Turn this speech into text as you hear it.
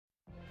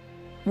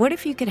What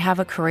if you could have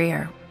a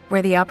career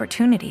where the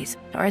opportunities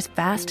are as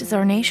vast as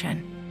our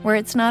nation, where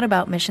it's not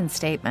about mission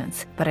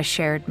statements, but a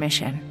shared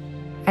mission?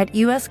 At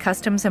U.S.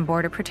 Customs and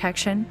Border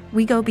Protection,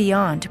 we go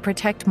beyond to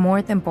protect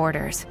more than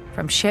borders.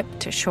 From ship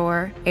to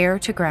shore, air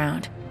to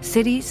ground,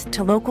 cities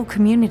to local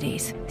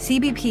communities,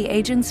 CBP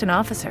agents and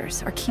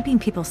officers are keeping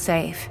people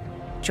safe.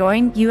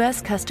 Join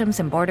U.S. Customs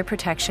and Border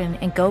Protection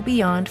and go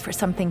beyond for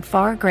something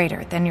far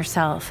greater than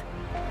yourself.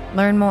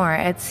 Learn more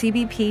at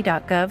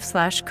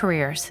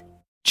cbp.gov/careers.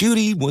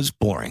 Judy was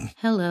boring.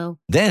 Hello.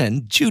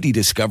 Then Judy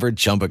discovered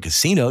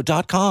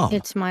ChumbaCasino.com.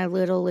 It's my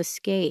little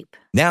escape.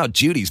 Now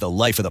Judy's the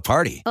life of the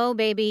party. Oh,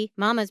 baby,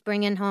 mama's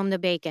bringing home the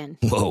bacon.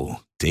 Whoa,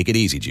 take it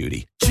easy,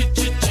 Judy.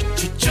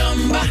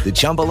 The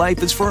Chumba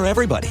life is for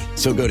everybody.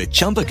 So go to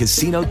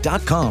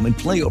ChumbaCasino.com and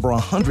play over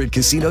 100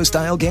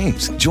 casino-style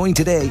games. Join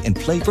today and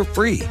play for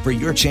free for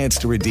your chance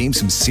to redeem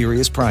some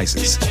serious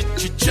prizes.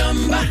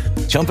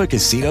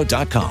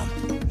 ChumbaCasino.com.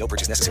 No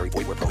purchase necessary.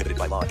 Void where prohibited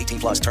by law.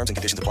 18+ terms and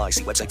conditions apply.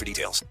 See website for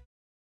details.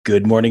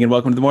 Good morning and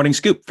welcome to the Morning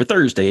Scoop for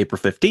Thursday, April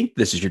 15th.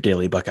 This is your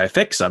daily Buckeye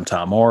Fix. I'm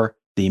Tom Moore.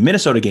 The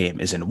Minnesota game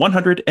is in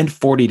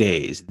 140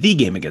 days. The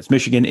game against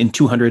Michigan in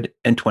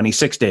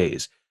 226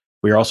 days.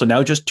 We are also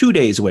now just 2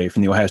 days away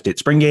from the Ohio State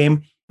spring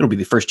game. It'll be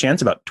the first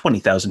chance about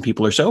 20,000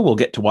 people or so will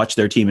get to watch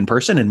their team in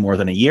person in more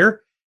than a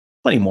year.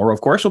 Plenty more,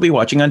 of course, will be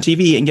watching on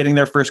TV and getting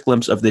their first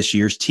glimpse of this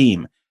year's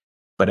team.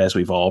 But as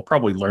we've all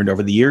probably learned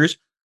over the years,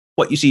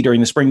 what you see during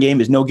the spring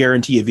game is no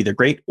guarantee of either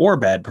great or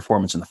bad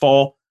performance in the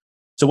fall.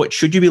 So what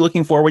should you be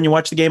looking for when you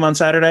watch the game on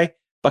Saturday?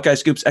 Buckeye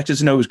Scoop's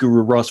X's and O's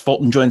guru Ross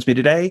Fulton joins me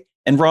today.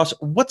 And Ross,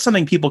 what's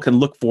something people can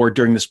look for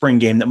during the spring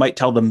game that might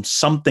tell them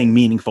something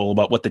meaningful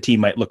about what the team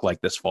might look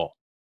like this fall?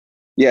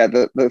 Yeah,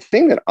 the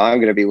thing that I'm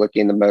going to be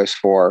looking the most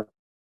for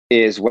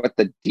is what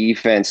the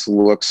defense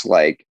looks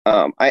like.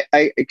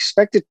 I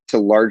expect it to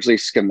largely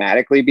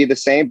schematically be the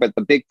same, but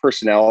the big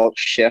personnel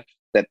shift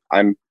that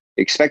I'm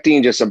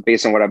expecting, just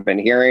based on what I've been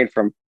hearing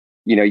from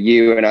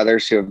you and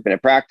others who have been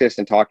at practice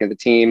and talking to the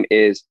team,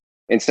 is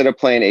instead of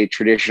playing a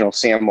traditional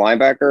Sam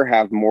linebacker,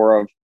 have more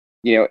of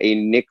a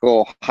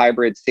nickel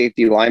hybrid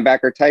safety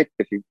linebacker type,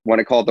 if you want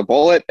to call it the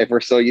bullet, if we're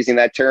still using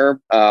that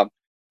term. I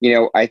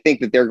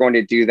think that they're going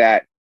to do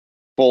that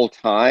full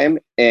time,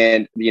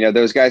 and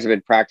those guys have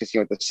been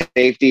practicing with the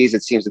safeties.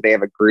 It seems that they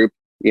have a group,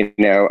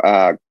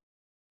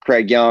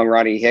 Craig Young,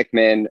 Ronnie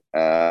Hickman,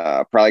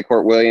 probably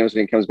Court Williams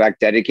when he comes back,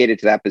 dedicated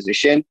to that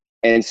position.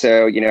 And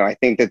so, I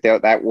think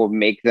that will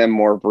make them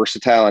more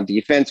versatile on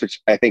defense,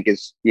 which I think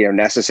is,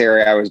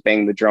 necessary. I was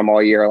banging the drum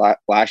all year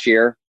last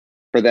year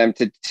for them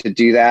to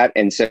do that.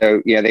 And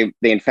so, they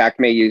in fact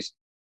may use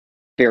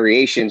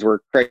variations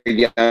where Craig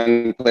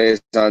Young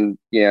plays on,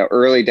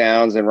 early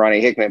downs and Ronnie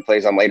Hickman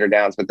plays on later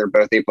downs, but they're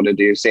both able to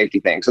do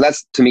safety things. So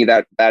that's, to me,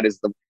 that is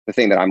the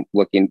thing that I'm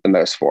looking the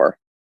most for.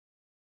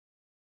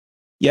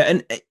 Yeah,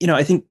 and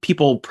I think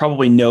people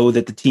probably know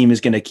that the team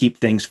is going to keep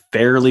things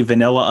fairly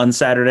vanilla on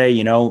Saturday.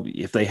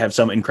 If they have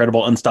some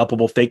incredible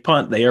unstoppable fake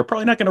punt, they are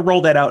probably not going to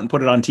roll that out and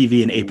put it on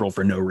TV in April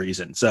for no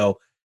reason. So,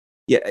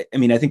 yeah,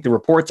 I think the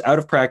reports out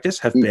of practice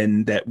have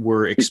been that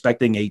we're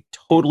expecting a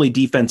totally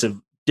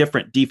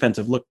different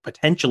defensive look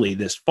potentially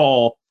this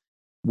fall,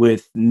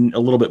 with a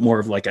little bit more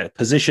of like a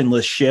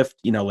positionless shift,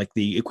 like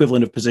the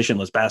equivalent of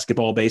positionless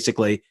basketball,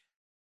 basically.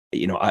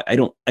 I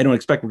don't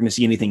expect we're going to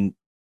see anything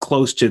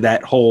close to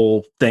that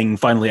whole thing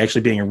finally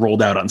actually being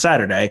rolled out on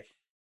Saturday.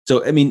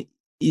 So,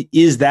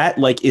 is that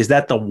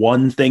the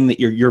one thing that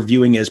you're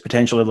viewing as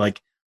potentially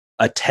like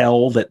a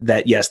tell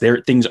that yes,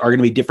 things are going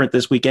to be different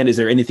this weekend? Is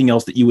there anything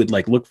else that you would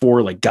look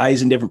for, like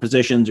guys in different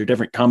positions or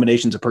different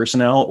combinations of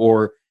personnel?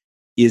 Or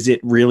is it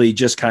really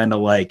just kind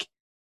of like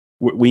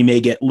we may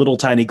get little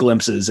tiny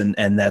glimpses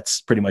and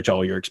that's pretty much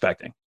all you're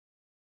expecting?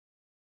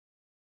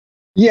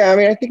 Yeah,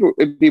 I think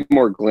it'd be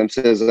more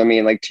glimpses.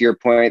 To your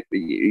point,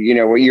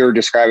 what you're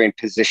describing,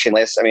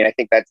 positionless. I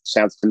think that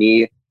sounds to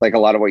me like a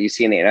lot of what you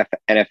see in the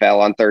NFL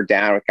on third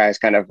down, with guys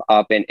kind of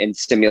up and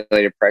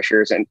stimulated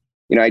pressures. And,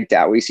 I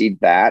doubt we see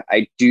that.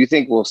 I do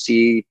think we'll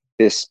see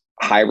this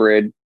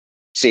hybrid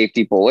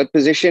safety bullet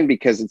position,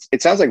 because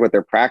it sounds like what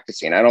they're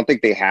practicing. I don't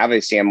think they have a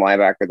Sam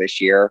linebacker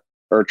this year,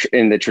 or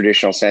in the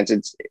traditional sense.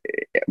 It's,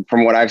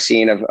 from what I've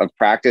seen of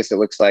practice, it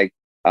looks like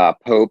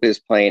Pope is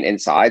playing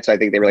inside. So I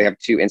think they really have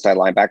two inside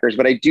linebackers.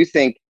 But I do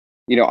think,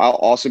 I'll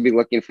also be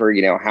looking for,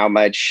 how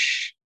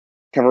much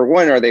cover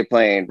one are they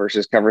playing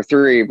versus cover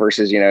three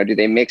versus, do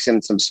they mix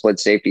in some split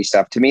safety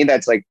stuff? To me,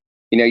 that's like,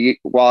 they'll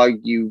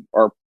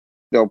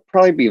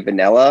probably be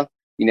vanilla,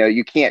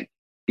 you can't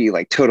be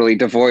totally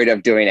devoid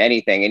of doing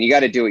anything, and you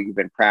got to do what you've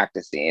been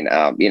practicing.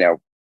 I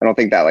don't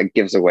think that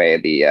gives away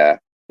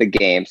the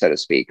game, so to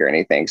speak, or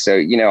anything. So,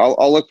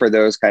 I'll look for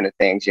those kind of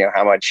things.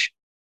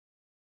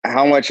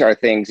 How much are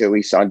things, at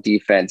least on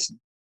defense,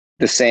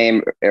 the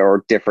same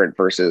or different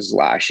versus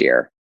last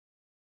year?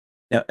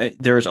 Now,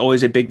 there is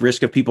always a big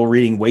risk of people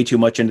reading way too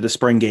much into the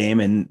spring game,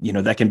 and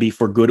that can be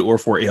for good or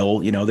for ill.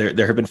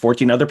 There have been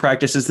 14 other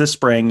practices this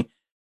spring.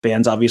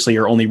 Fans obviously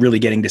are only really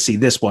getting to see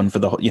this one for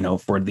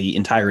the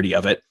entirety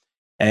of it.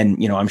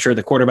 And, I'm sure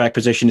the quarterback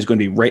position is going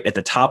to be right at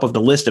the top of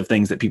the list of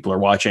things that people are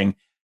watching,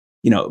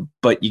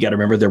 but you got to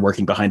remember they're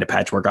working behind a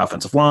patchwork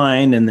offensive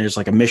line, and there's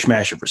like a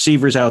mishmash of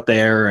receivers out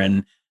there,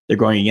 and they're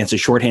going against a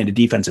shorthanded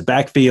defensive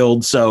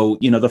backfield. So,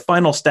 the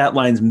final stat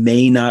lines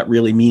may not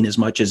really mean as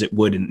much as it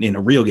would in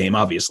a real game,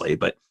 obviously.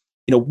 But,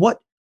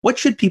 what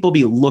should people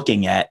be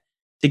looking at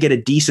to get a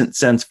decent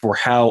sense for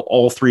how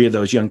all three of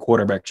those young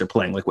quarterbacks are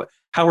playing? Like,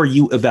 how are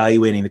you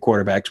evaluating the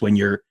quarterbacks when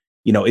you're,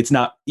 it's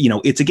not,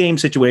 it's a game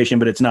situation,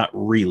 but it's not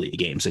really a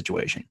game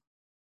situation?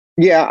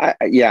 Yeah,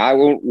 I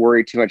won't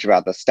worry too much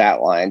about the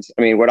stat lines.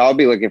 I mean, what I'll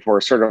be looking for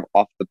is sort of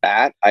off the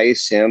bat. I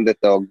assume that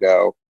they'll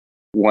go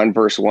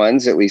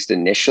 1-versus-1s, at least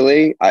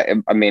initially.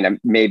 I mean,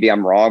 maybe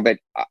I'm wrong, but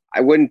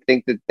I wouldn't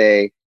think that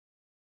they,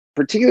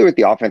 particularly with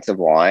the offensive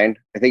line,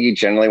 I think you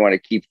generally want to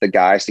keep the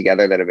guys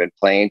together that have been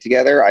playing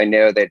together. I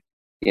know that,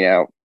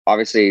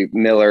 obviously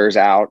Miller's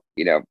out,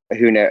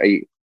 who knows,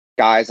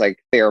 guys like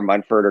Thayer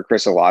Munford or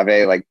Chris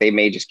Olave, like they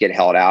may just get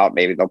held out.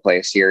 Maybe they'll play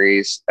a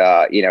series,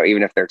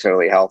 even if they're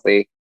totally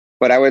healthy.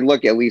 But I would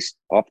look at least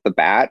off the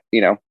bat,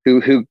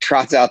 who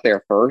trots out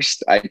there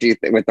first. I do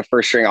think with the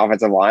first string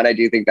offensive line, I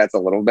do think that's a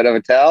little bit of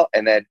a tell.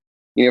 And then,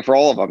 for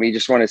all of them, you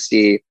just want to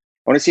see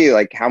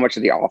like how much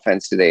of the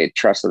offense do they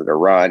trust them to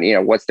run?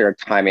 What's their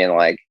timing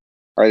like?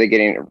 Are they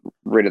getting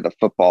rid of the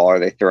football? Are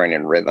they throwing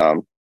in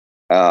rhythm?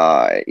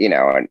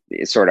 And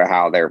it's sort of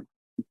how they're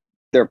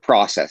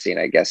processing,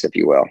 I guess, if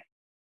you will.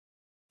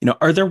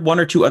 Are there one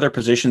or two other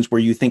positions where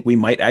you think we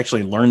might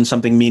actually learn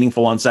something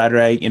meaningful on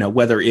Saturday?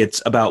 Whether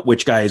it's about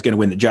which guy is going to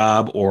win the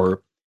job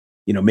or,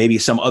 maybe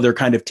some other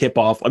kind of tip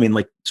off. I mean,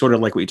 like sort of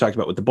like what you talked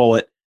about with the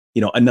bullet,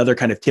 another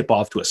kind of tip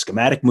off to a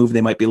schematic move they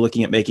might be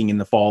looking at making in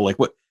the fall. Like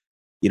what,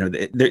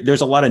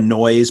 there's a lot of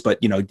noise, but,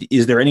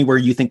 is there anywhere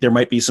you think there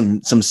might be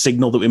some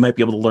signal that we might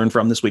be able to learn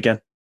from this weekend?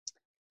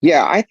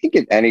 Yeah, I think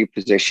at any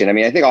position, I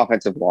mean, I think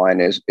offensive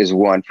line is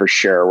one for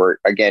sure, where,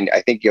 again,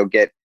 I think you'll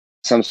get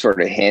some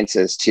sort of hints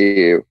as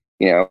to,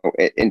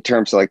 in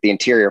terms of like the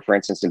interior, for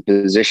instance, in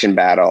position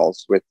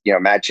battles with,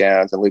 Matt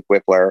Jones and Luke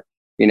Whippler,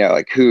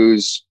 like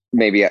who's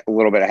maybe a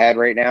little bit ahead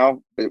right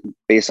now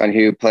based on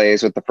who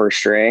plays with the first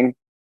string.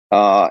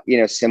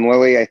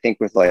 Similarly, I think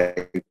with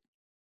like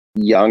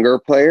younger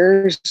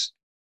players,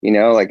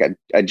 like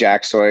a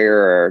Jack Sawyer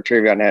or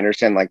Travion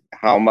Henderson, like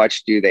how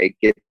much do they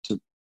get to,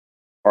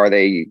 are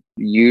they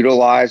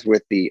utilized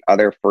with the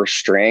other first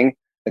string?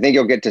 I think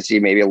you'll get to see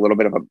maybe a little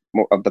bit of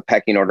the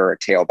pecking order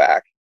at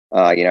tailback.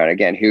 And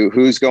again,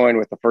 who's going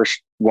with the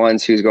first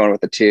ones, who's going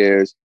with the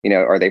twos?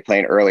 Are they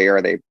playing earlier?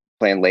 Are they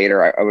playing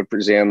later? I would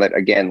presume that,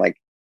 again, like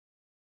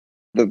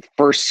the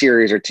first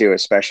series or two,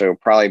 especially, will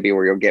probably be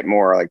where you'll get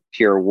more like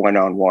pure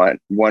one-on-one,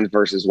 ones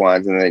versus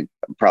ones, and then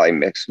probably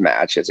mixed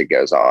match as it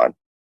goes on.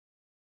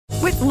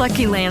 With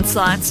Lucky Land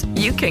Slots,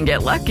 you can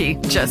get lucky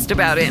just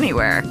about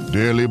anywhere.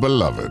 Dearly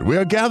beloved, we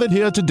are gathered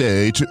here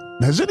today to...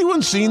 Has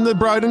anyone seen the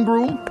bride and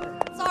groom?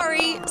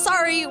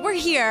 Sorry, we're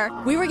here.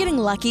 We were getting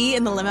lucky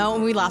in the limo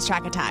and we lost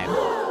track of time.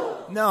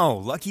 No,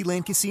 Lucky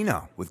Land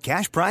Casino, with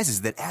cash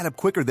prizes that add up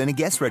quicker than a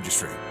guest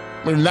registry.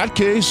 In that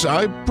case,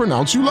 I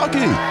pronounce you lucky.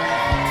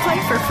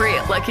 Play for free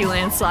at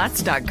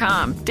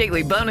LuckyLandSlots.com.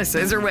 Daily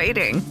bonuses are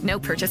waiting. No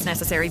purchase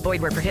necessary.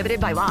 Void where prohibited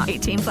by law.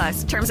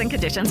 18+. Terms and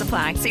conditions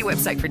apply. See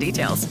website for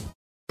details.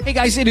 Hey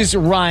guys, it is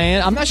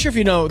Ryan. I'm not sure if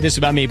you know this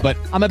about me, but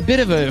I'm a bit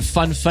of a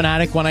fun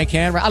fanatic when I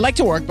can. I like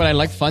to work, but I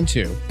like fun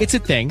too. It's a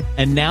thing.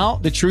 And now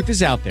the truth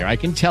is out there. I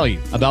can tell you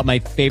about my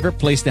favorite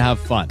place to have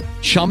fun.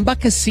 Chumba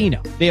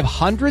Casino. They have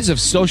hundreds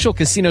of social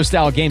casino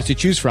style games to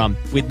choose from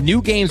with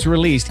new games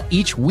released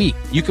each week.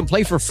 You can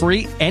play for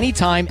free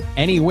anytime,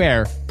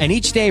 anywhere. And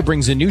each day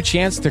brings a new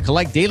chance to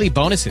collect daily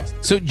bonuses.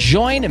 So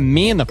join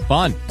me in the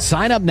fun.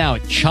 Sign up now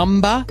at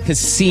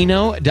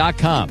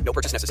ChumbaCasino.com. No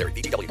purchase necessary.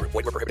 VGW. Void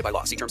where prohibited by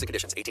law. See terms and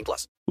conditions.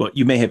 18+. Well,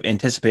 you may have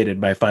anticipated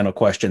my final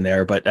question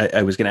there, but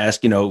I was going to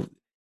ask,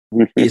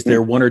 is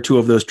there one or two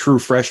of those true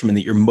freshmen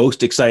that you're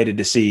most excited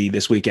to see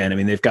this weekend? I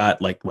mean, they've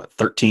got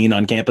 13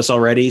 on campus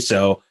already.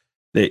 So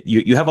that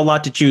you have a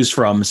lot to choose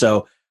from.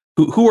 So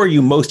who are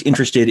you most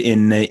interested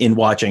in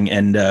watching?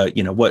 And,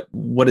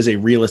 what is a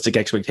realistic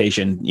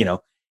expectation,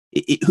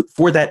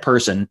 for that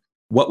person?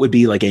 What would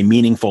be like a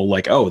meaningful,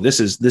 this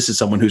is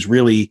someone who's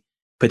really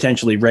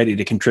potentially ready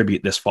to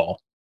contribute this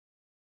fall?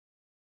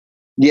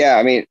 Yeah,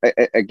 I mean,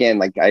 again,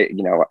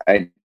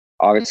 I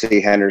obviously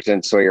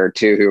Henderson, Sawyer,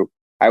 too, who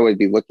I would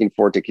be looking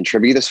forward to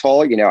contribute this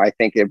fall. I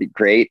think it'd be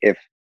great if,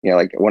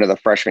 one of the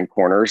freshman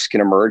corners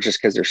can emerge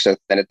just because they're so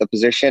thin at the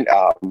position.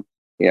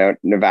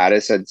 Nevada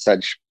said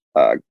such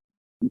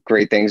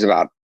great things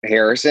about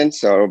Harrison,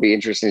 so it'll be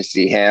interesting to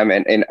see him.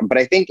 But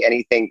I think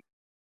anything,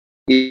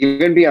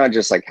 even beyond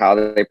just how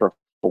they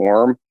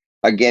perform,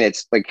 again,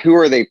 it's who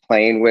are they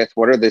playing with?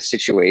 What are the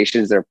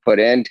situations they're put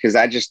in? Because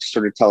that just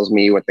sort of tells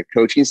me what the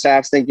coaching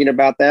staff's thinking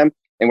about them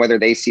and whether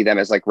they see them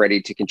as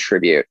ready to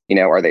contribute.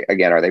 Are they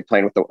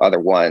playing with the other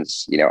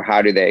ones?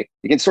 How do they?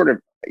 You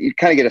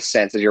kind of get a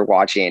sense as you're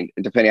watching,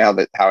 depending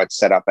on how it's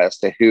set up, as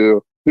to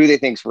who they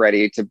think's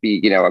ready to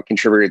be, a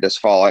contributor this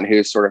fall, and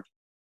who's sort of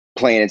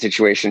playing in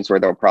situations where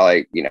they'll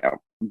probably,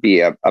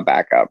 be a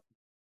backup.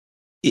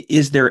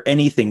 is there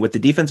anything with the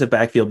defensive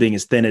backfield being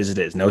as thin as it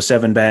is? No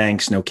Sevyn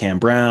Banks, no Cam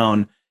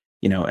Brown,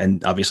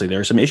 and obviously there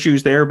are some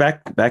issues there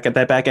back at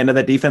that back end of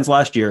that defense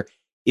last year.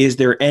 Is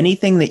there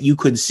anything that you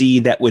could see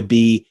that would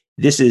be,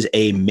 this is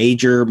a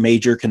major,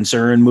 major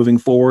concern moving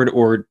forward,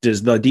 or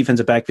does the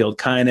defensive backfield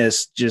kind of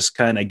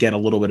get a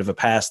little bit of a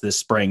pass this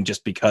spring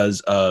just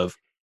because of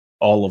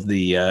all of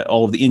the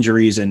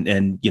injuries and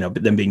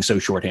them being so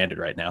shorthanded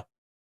right now?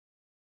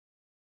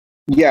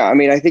 Yeah, I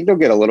mean, I think they'll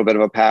get a little bit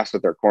of a pass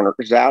with their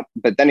corners out,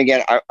 but then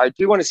again, I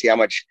do want to see how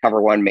much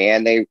cover one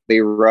man they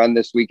run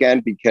this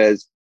weekend,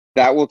 because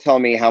that will tell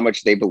me how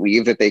much they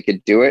believe that they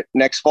could do it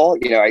next fall.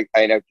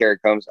 I know Kerry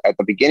Combs at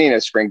the beginning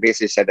of spring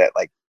basically said that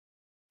like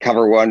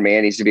cover one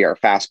man needs to be our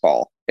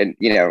fastball and,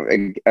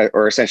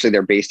 or essentially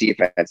their base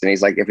defense. And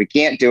he's like, if we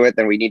can't do it,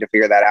 then we need to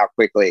figure that out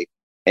quickly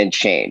and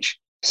change.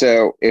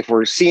 So if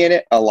we're seeing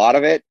it, a lot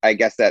of it, I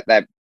guess that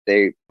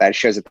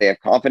shows that they have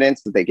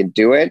confidence that they can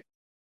do it.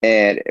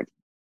 And if,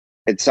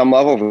 at some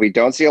level, if we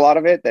don't see a lot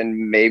of it,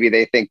 then maybe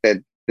they think that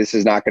this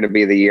is not going to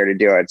be the year to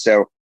do it.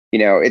 So,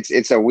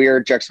 it's a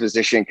weird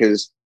juxtaposition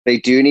because they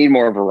do need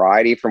more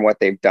variety from what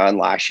they've done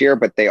last year,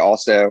 but they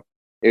also,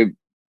 it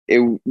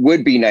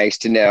would be nice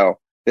to know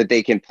that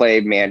they can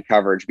play man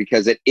coverage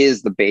because it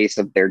is the base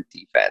of their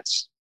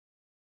defense.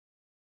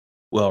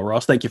 Well,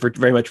 Ross, thank you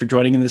very much for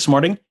joining in this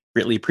morning.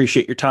 Greatly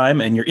appreciate your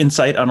time and your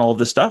insight on all of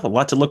this stuff. A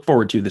lot to look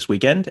forward to this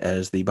weekend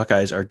as the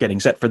Buckeyes are getting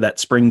set for that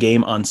spring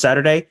game on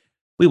Saturday.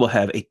 We will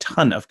have a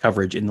ton of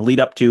coverage in the lead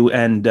up to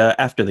and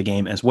after the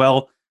game as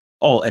well,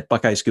 all at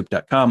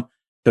BuckeyesScoop.com.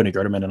 Tony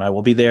Gerdeman and I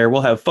will be there.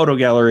 We'll have photo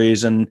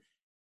galleries and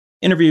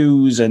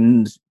interviews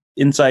and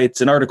insights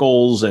and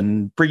articles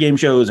and pregame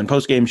shows and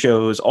postgame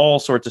shows, all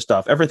sorts of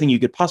stuff. Everything you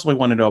could possibly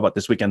want to know about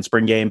this weekend's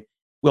spring game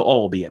will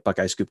all be at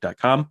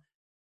BuckeyesScoop.com.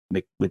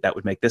 That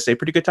would make this a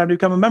pretty good time to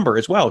become a member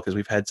as well, because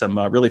we've had some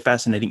really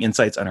fascinating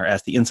insights on our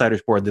Ask the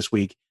Insiders board this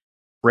week.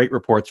 Great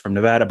reports from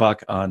Nevada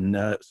Buck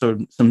on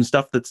some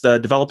stuff that's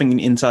developing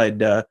inside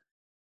the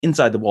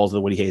walls of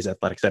the Woody Hayes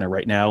Athletic Center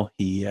right now.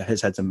 He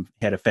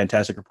had a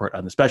fantastic report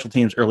on the special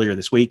teams earlier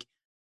this week,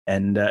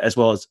 and as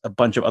well as a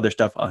bunch of other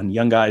stuff on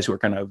young guys who are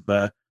kind of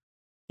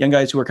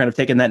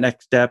taking that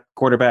next step,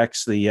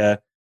 quarterbacks,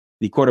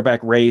 the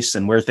quarterback race,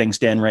 and where things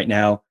stand right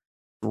now.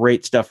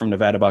 Great stuff from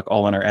Nevada Buck,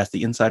 all on our Ask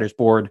the Insiders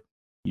board.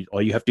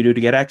 All you have to do to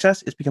get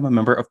access is become a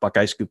member of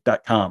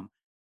BuckeyesScoop.com.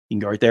 You can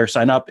go right there,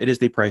 sign up. It is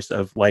the price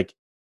of like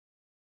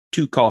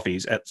 2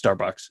 coffees at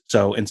Starbucks.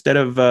 So instead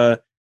of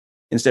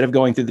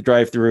going through the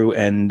drive-through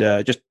and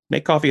just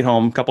make coffee at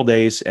home a couple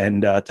days,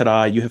 and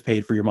ta-da, you have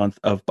paid for your month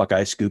of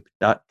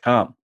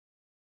BuckeyesScoop.com.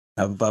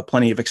 I have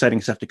plenty of exciting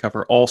stuff to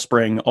cover all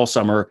spring, all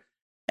summer,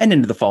 and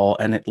into the fall,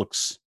 and it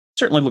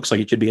certainly looks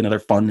like it should be another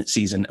fun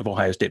season of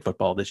Ohio State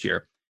football this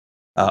year.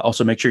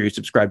 Also, make sure you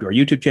subscribe to our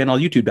YouTube channel,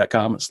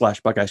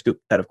 youtube.com/BuckeyesScoop.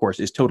 That, of course,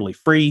 is totally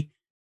free.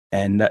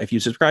 And if you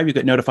subscribe, you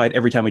get notified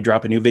every time we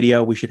drop a new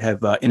video. We should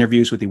have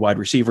interviews with the wide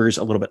receivers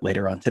a little bit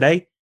later on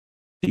today.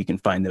 So you can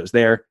find those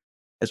there,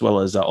 as well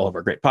as all of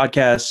our great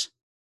podcasts,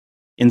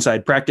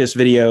 inside practice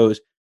videos,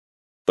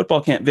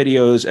 football camp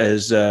videos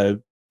as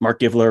Mark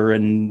Givler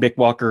and Mick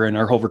Walker and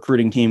our whole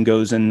recruiting team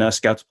goes and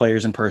scouts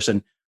players in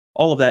person.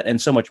 All of that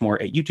and so much more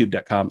at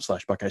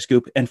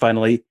youtube.com/BuckeyesScoop. And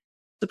finally,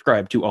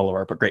 subscribe to all of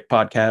our great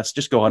podcasts.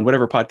 Just go on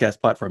whatever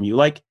podcast platform you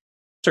like,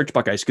 search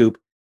Buckeye Scoop,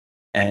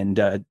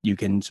 and you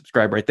can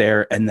subscribe right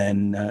there and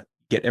then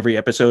get every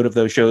episode of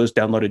those shows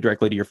downloaded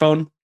directly to your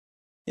phone.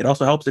 It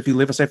also helps if you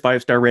leave us a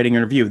 5-star rating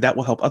and review. That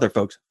will help other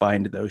folks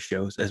find those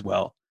shows as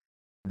well.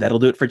 That'll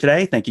do it for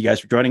today. Thank you guys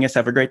for joining us.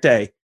 Have a great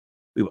day.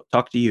 We will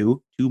talk to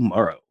you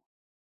tomorrow.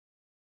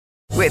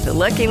 With the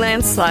Lucky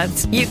Land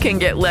Slots, you can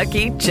get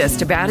lucky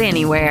just about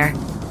anywhere.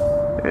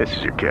 This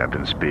is your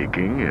captain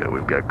speaking.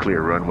 We've got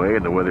clear runway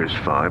and the weather's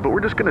fine, but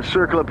we're just going to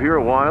circle up here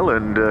a while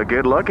and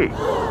get lucky.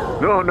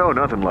 No,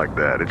 nothing like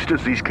that. It's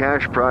just these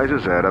cash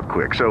prizes add up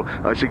quick. So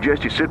I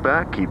suggest you sit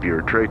back, keep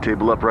your tray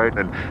table upright,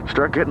 and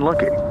start getting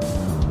lucky.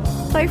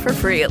 Play for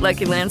free at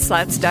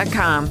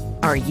LuckyLandSlots.com.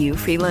 Are you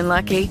feeling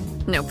lucky?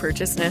 No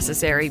purchase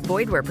necessary.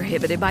 Void where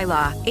prohibited by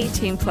law.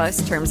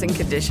 18+ terms and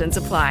conditions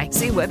apply.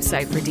 See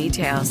website for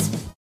details.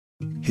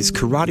 His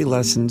karate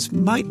lessons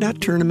might not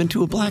turn him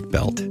into a black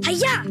belt.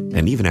 Hi-ya!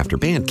 And even after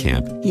band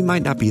camp, he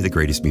might not be the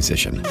greatest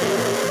musician.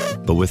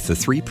 But with the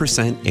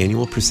 3%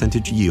 annual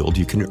percentage yield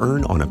you can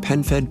earn on a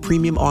PenFed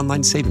premium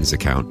online savings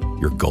account,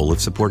 your goal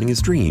of supporting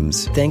his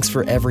dreams... Thanks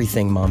for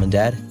everything, Mom and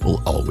Dad.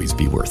 ...will always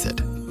be worth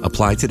it.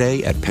 Apply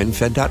today at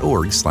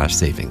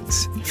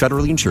PenFed.org/savings.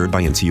 Federally insured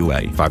by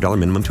NCUA. $5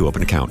 minimum to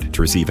open account.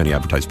 To receive any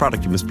advertised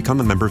product, you must become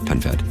a member of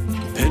PenFed.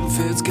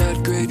 PenFed's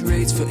got great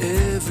rates for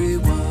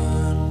everyone.